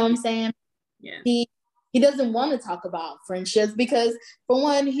 You know what I'm saying? Yeah. He doesn't want to talk about friendships because, for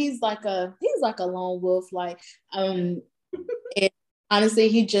one, he's like a lone wolf. Like, and honestly,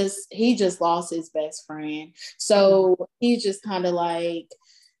 he just lost his best friend, so he's just kind of like,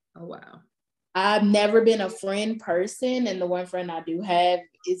 oh wow. I've never been a friend person, and the one friend I do have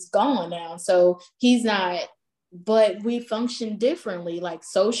is gone now, so he's not. But we function differently. Like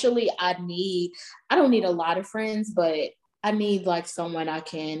socially, I don't need a lot of friends, but I need like someone I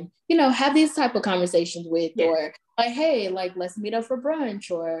can, you know, have these type of conversations with, or like, hey, like let's meet up for brunch,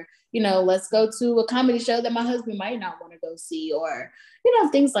 or, you know, let's go to a comedy show that my husband might not want to go see, or, you know,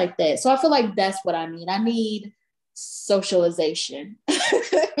 things like that. So I feel like that's what I need. I need socialization.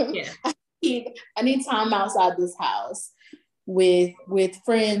 Yeah. I need time outside this house with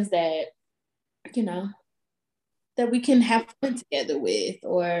friends that, you know, that we can have fun together with,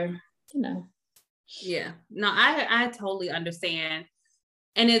 or, you know. Yeah, no, I totally understand.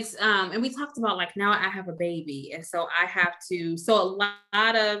 And it's and we talked about like now I have a baby, and so I have to, so a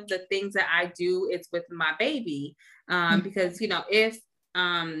lot of the things that I do is with my baby, because you know, if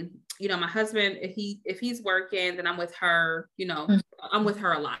you know, my husband, if he's working, then I'm with her, you know, I'm with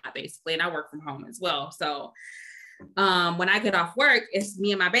her a lot basically, and I work from home as well. So when I get off work, it's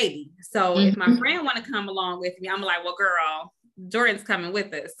me and my baby. So if my friend want to come along with me, I'm like, well, girl, Jordan's coming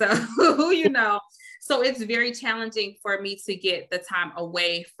with us. So, you know, so it's very challenging for me to get the time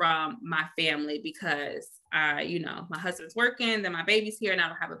away from my family because, you know, my husband's working, then my baby's here and I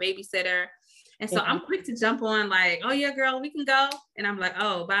don't have a babysitter. And so I'm quick to jump on like, oh yeah, girl, we can go. And I'm like,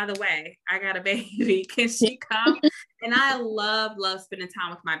 oh, by the way, I got a baby. Can she come? And I love spending time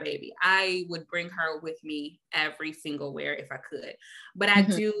with my baby. I would bring her with me every single where if I could. But I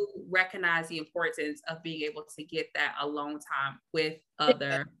do recognize the importance of being able to get that alone time with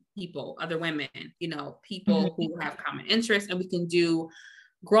other people, other women, you know, people who have common interests, and we can do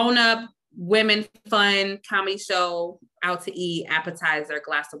grown-up women fun comedy show, out to eat, appetizer,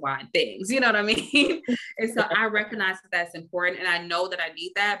 glass of wine things, you know what I mean? And so I recognize that that's important, and I know that I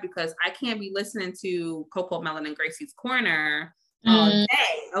need that because I can't be listening to Coco Melon and Gracie's Corner all day,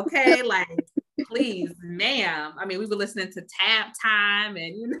 okay? Like, please, ma'am. I mean, we were listening to Tab Time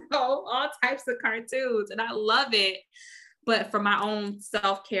and, you know, all types of cartoons, and I love it. But for my own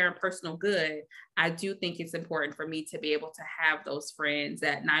self-care and personal good, I do think it's important for me to be able to have those friends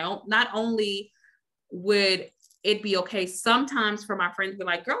that not only would it be okay sometimes for my friends to be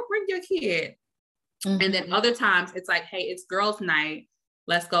like, girl, bring your kid. And then other times it's like, hey, it's girls' night.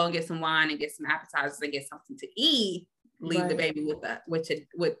 Let's go and get some wine and get some appetizers and get something to eat. Leave the baby with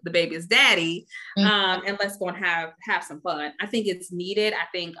the baby's daddy, and let's go and have some fun. I think it's needed. I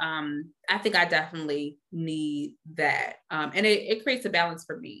think I definitely need that, and it creates a balance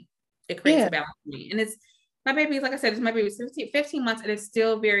for me. It creates a balance for me, and it's my baby. Like I said, it's my baby's 15 months, and it's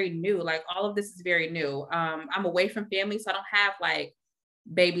still very new. Like all of this is very new. I'm away from family, so I don't have like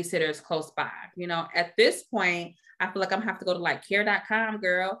babysitters close by. You know, at this point, I feel like I'm gonna have to go to like care.com,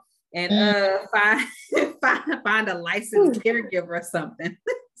 girl, and find a licensed caregiver or something.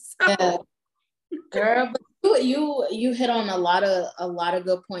 So. Girl, but you hit on a lot of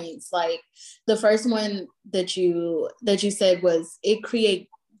good points. Like the first one that you said was it create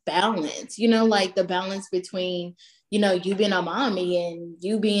balance, you know, like the balance between, you know, you being a mommy and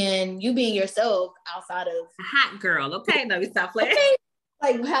you being yourself outside of a hot girl. Okay, no, stop playing.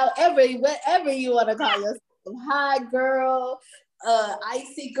 Like whatever you want to call yourself, hot girl,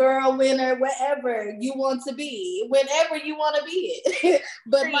 icy girl, winner, whatever you want to be, whenever you want to be it.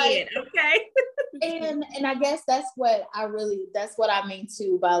 But like, okay. and I guess that's what I mean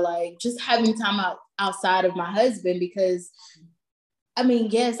too by like just having time outside of my husband, because I mean,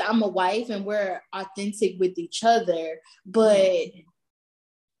 yes, I'm a wife and we're authentic with each other, but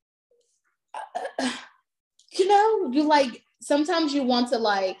you know, you like sometimes you want to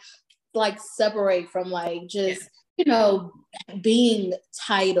like separate from like just you know being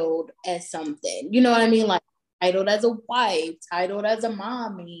titled as something. You know what I mean? Like titled as a wife, titled as a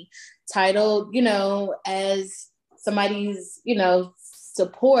mommy, titled, you know, as somebody's, you know,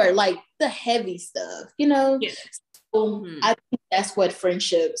 support, like the heavy stuff, you know. Yeah. So I think that's what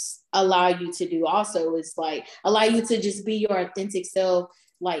friendships allow you to do also, is like allow you to just be your authentic self,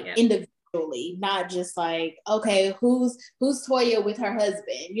 like individually, not just like, okay, who's Toya with her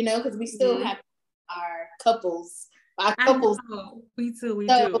husband, you know, because we still have our couples. We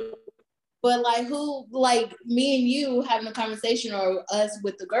do. But like who, like me and you having a conversation, or us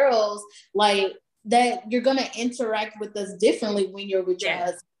with the girls, like that you're gonna interact with us differently when you're with your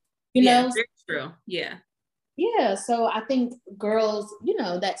husband, you know? Very true. Yeah, so I think girls, you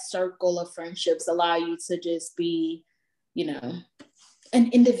know, that circle of friendships allow you to just be, you know, an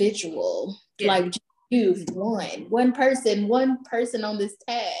individual, like you, one person on this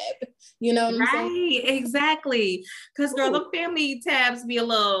tab, you know what I'm saying? Exactly. Because girl, the family tabs be a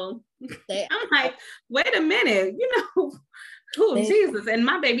little, I'm like, wait a minute, you know, oh Jesus, and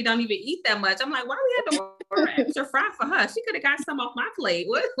my baby don't even eat that much. I'm like, why do we have to order extra fry for her? She could have got some off my plate.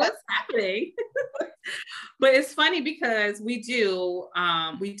 What's happening? But it's funny because we do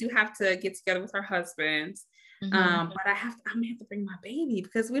have to get together with our husbands. But I'm gonna have to bring my baby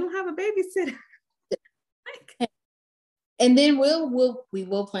because we don't have a babysitter. And then we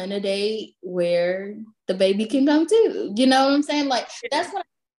will plan a day where the baby can come too. You know what I'm saying? Like that's what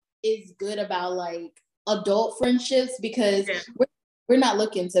is good about like adult friendships, because we're not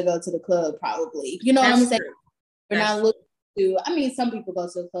looking to go to the club probably. You know what I'm saying? We're not looking to, I mean, some people go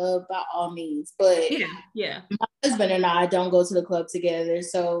to the club by all means, but my husband and I don't go to the club together.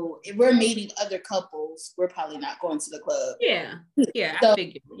 So if we're meeting other couples, we're probably not going to the club. I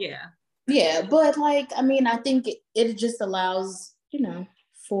figured. Yeah, but like, I mean, I think it just allows, you know,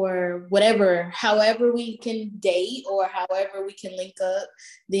 for however we can date or however we can link up,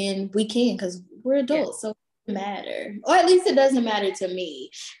 then we can, because we're adults. So it doesn't matter, or at least it doesn't matter to me.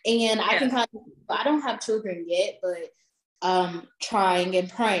 And I can I don't have children yet, but trying and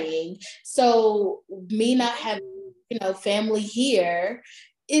praying. So me not having, you know, family here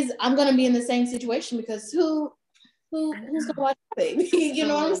I'm going to be in the same situation, because who's gonna watch the baby? You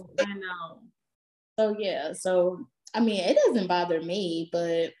know what I'm saying? I know. So yeah. So I mean, it doesn't bother me,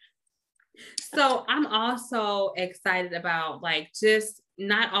 but so I'm also excited about like just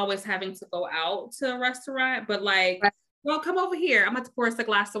not always having to go out to a restaurant, but like, well, come over here. I'm about to pour us a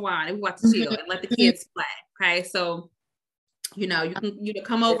glass of wine and we want to chill and let the kids play. Okay, so you know, you can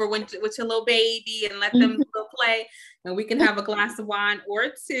come over with your little baby and let them go play, and we can have a glass of wine or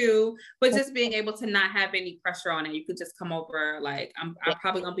two, but just being able to not have any pressure on it. You could just come over, like I'm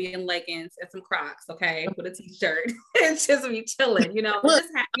probably gonna be in leggings and some Crocs, okay, with a t-shirt and just be chilling, you know, just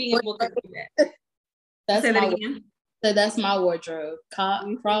being able to do that. That's my wardrobe.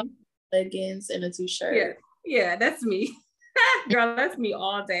 Crocs, leggings, and a t-shirt. Yeah, that's me. Girl, that's me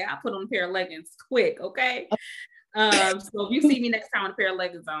all day. I put on a pair of leggings quick, okay? So if you see me next time with a pair of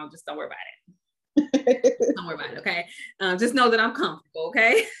leggings on, just don't worry about it. Don't worry about it, okay? Just know that I'm comfortable,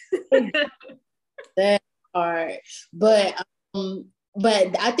 okay? That part, but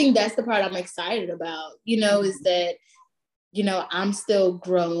I think that's the part I'm excited about. You know, is that, you know, I'm still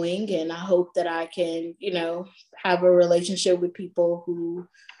growing, and I hope that I can, you know, have a relationship with people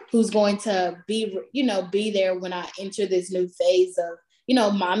who's going to be, you know, be there when I enter this new phase of, you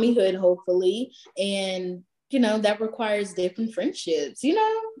know, mommyhood, hopefully, and you know, that requires different friendships, you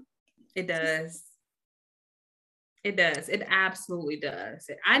know? It does. It does. It absolutely does.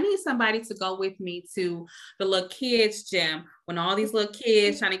 I need somebody to go with me to the little kids gym when all these little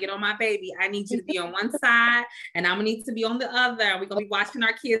kids trying to get on my baby. I need you to be on one side and I'm gonna need to be on the other. We're gonna be watching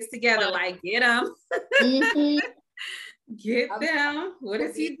our kids together, like, get them. Get them. What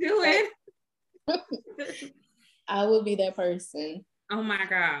is he doing? I would be that person. Oh my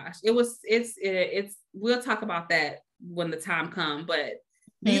gosh. It's we'll talk about that when the time comes, but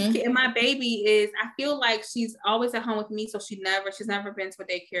these kids, my baby I feel like she's always at home with me. So she's never been to a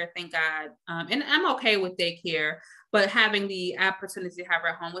daycare, thank God. And I'm okay with daycare, but having the opportunity to have her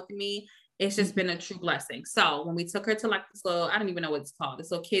at home with me, it's just been a true blessing. So when we took her to like this little, I don't even know what it's called,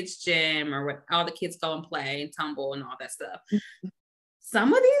 this little kids gym, or what all the kids go and play and tumble and all that stuff.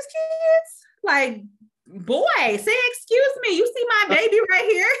 Some of these kids, like, boy, say excuse me, you see my baby right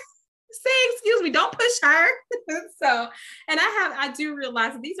here? Say excuse me, don't push her. So, and I do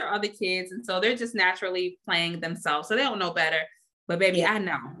realize that these are other kids, and so they're just naturally playing themselves, so they don't know better. But baby, I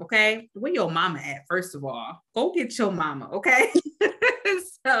know, okay? Where your mama at, first of all? Go get your mama, okay?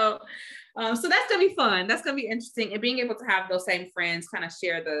 So that's gonna be fun. That's gonna be interesting. And being able to have those same friends kind of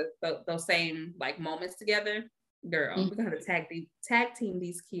share those same like moments together. Girl, we're gonna tag team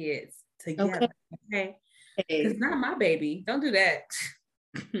these kids together, okay? Because not my baby. Don't do that.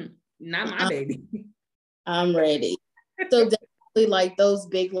 Not my baby. I'm ready. So definitely like those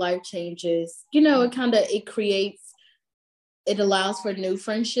big life changes, it allows for new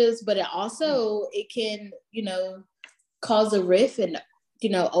friendships, but it can, cause a rift in,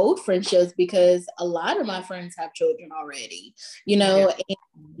 old friendships, because a lot of my friends have children already, and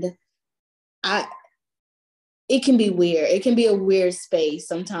it can be weird. It can be a weird space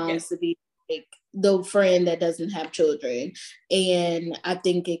sometimes to be like the friend that doesn't have children. And I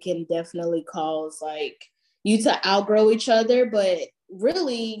think it can definitely cause like you to outgrow each other. But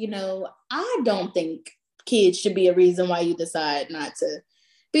really, I don't think kids should be a reason why you decide not to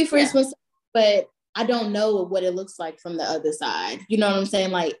be friends with someone, but I don't know what it looks like from the other side. You know what I'm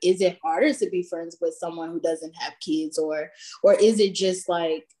saying? Like, is it harder to be friends with someone who doesn't have kids, or is it just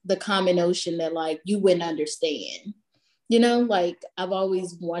like the common notion that like you wouldn't understand? Like I've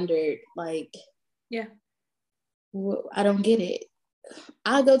always wondered, like, I don't get it.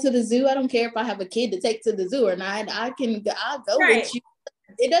 I'll go to the zoo. I don't care if I have a kid to take to the zoo or not. I'll go with you.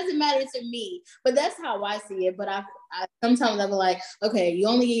 It doesn't matter to me, but that's how I see it. But I sometimes I'm like, okay, you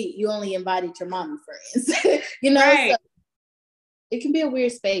only invited your mommy friends, So it can be a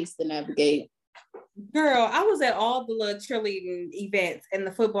weird space to navigate. Girl, I was at all the little cheerleading events and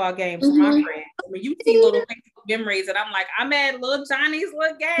the football games with my friends. When you see little Facebook memories, and I'm like, I'm at little Johnny's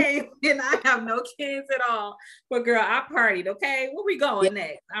little game, and I have no kids at all. But girl, I partied. Okay, where we going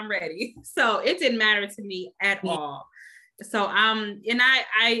next? I'm ready. So it didn't matter to me at all. So and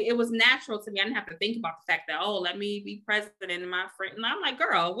it was natural to me. I didn't have to think about the fact that, let me be present in my friend. And I'm like,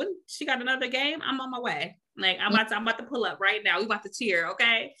 girl, when she got another game, I'm on my way. Like I'm about to pull up right now. We about to cheer,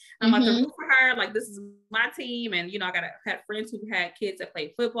 okay? I'm about to root for her. Like this is my team, and I had friends who had kids that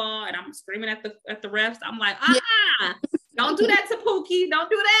played football, and I'm screaming at the refs. I'm like, don't do that to Pookie. Don't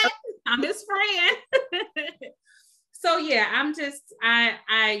do that. I'm his friend. So I'm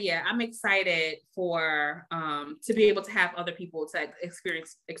excited for to be able to have other people to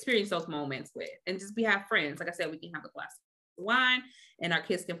experience those moments with, and just have friends. Like I said, we can have a glass of wine, and our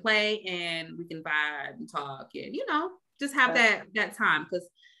kids can play, and we can vibe and talk, and just have that time. Because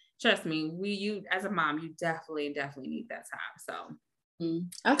trust me, you as a mom, you definitely need that time. So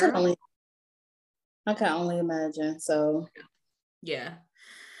I can only imagine. So yeah.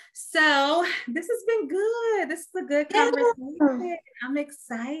 So this has been good. This is a good conversation. I'm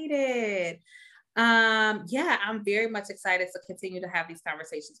excited. I'm very much excited to continue to have these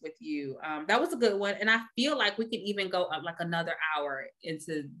conversations with you. That was a good one. And I feel like we can even go up like another hour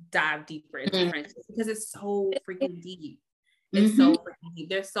into dive deeper into friendships, because it's so freaking deep. It's so freaking deep.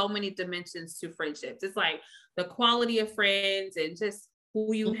 There's so many dimensions to friendships. It's like the quality of friends, and just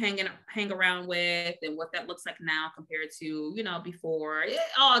who you hang around with, and what that looks like now compared to, before,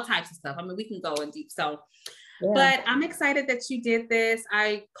 all types of stuff. I mean, we can go in deep. So, but I'm excited that you did this.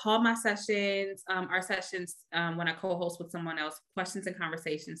 I call my sessions, our sessions, when I co-host with someone else, questions and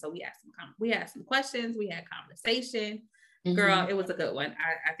conversations. So we asked some questions, we had conversation. Girl, it was a good one.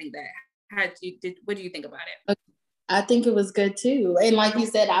 I think that what do you think about it? I think it was good too. And like you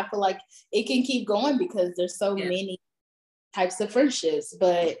said, I feel like it can keep going because there's so many types of friendships,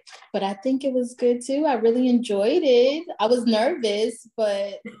 but I think it was good too. I really enjoyed it. I was nervous,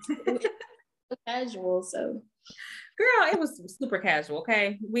 but it was casual. So, girl, it was super casual.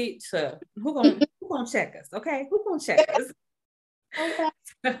 Okay, who gonna check us? Okay, who gonna check us? Okay.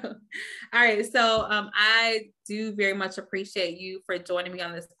 All right. So, I do very much appreciate you for joining me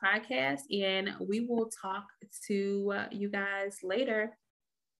on this podcast, and we will talk to you guys later.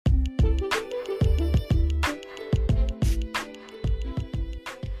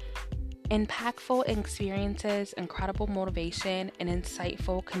 Impactful experiences, incredible motivation, and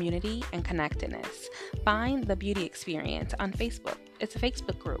insightful community and connectedness. Find The Beauty Experience on Facebook. It's a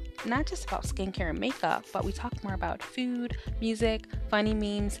Facebook group, not just about skincare and makeup, but we talk more about food, music, funny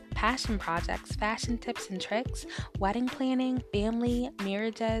memes, passion projects, fashion tips and tricks, wedding planning, family,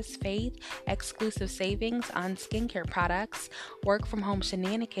 marriages, faith, exclusive savings on skincare products, work from home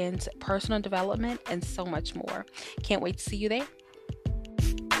shenanigans, personal development, and so much more. Can't wait to see you there.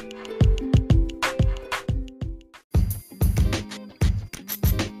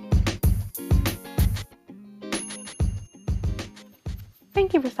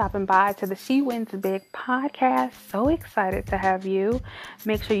 Thank you for stopping by to the She Wins Big podcast. So excited to have you.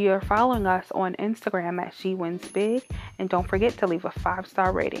 Make sure you're following us on Instagram at She Wins Big. And don't forget to leave a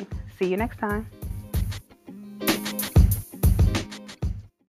 5-star rating. See you next time.